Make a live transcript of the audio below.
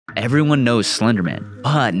Everyone knows Slenderman,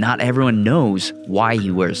 but not everyone knows why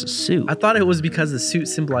he wears a suit. I thought it was because the suit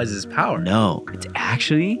symbolizes power. No, it's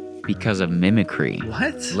actually because of mimicry.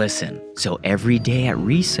 What? Listen, so every day at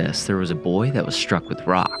recess, there was a boy that was struck with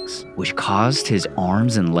rocks, which caused his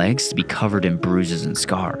arms and legs to be covered in bruises and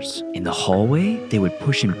scars. In the hallway, they would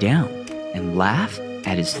push him down and laugh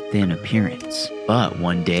at his thin appearance. But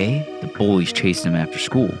one day, the bullies chased him after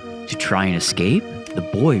school. To try and escape, the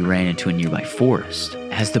boy ran into a nearby forest.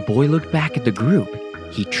 As the boy looked back at the group,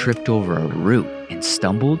 he tripped over a root and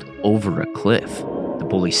stumbled over a cliff. The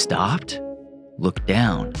bully stopped, looked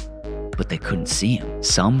down, but they couldn't see him.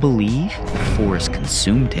 Some believe the forest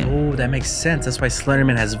consumed him. Oh, that makes sense. That's why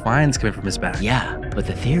Slenderman has vines coming from his back. Yeah, but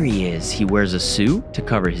the theory is he wears a suit to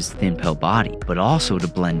cover his thin pale body, but also to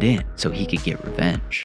blend in so he could get revenge.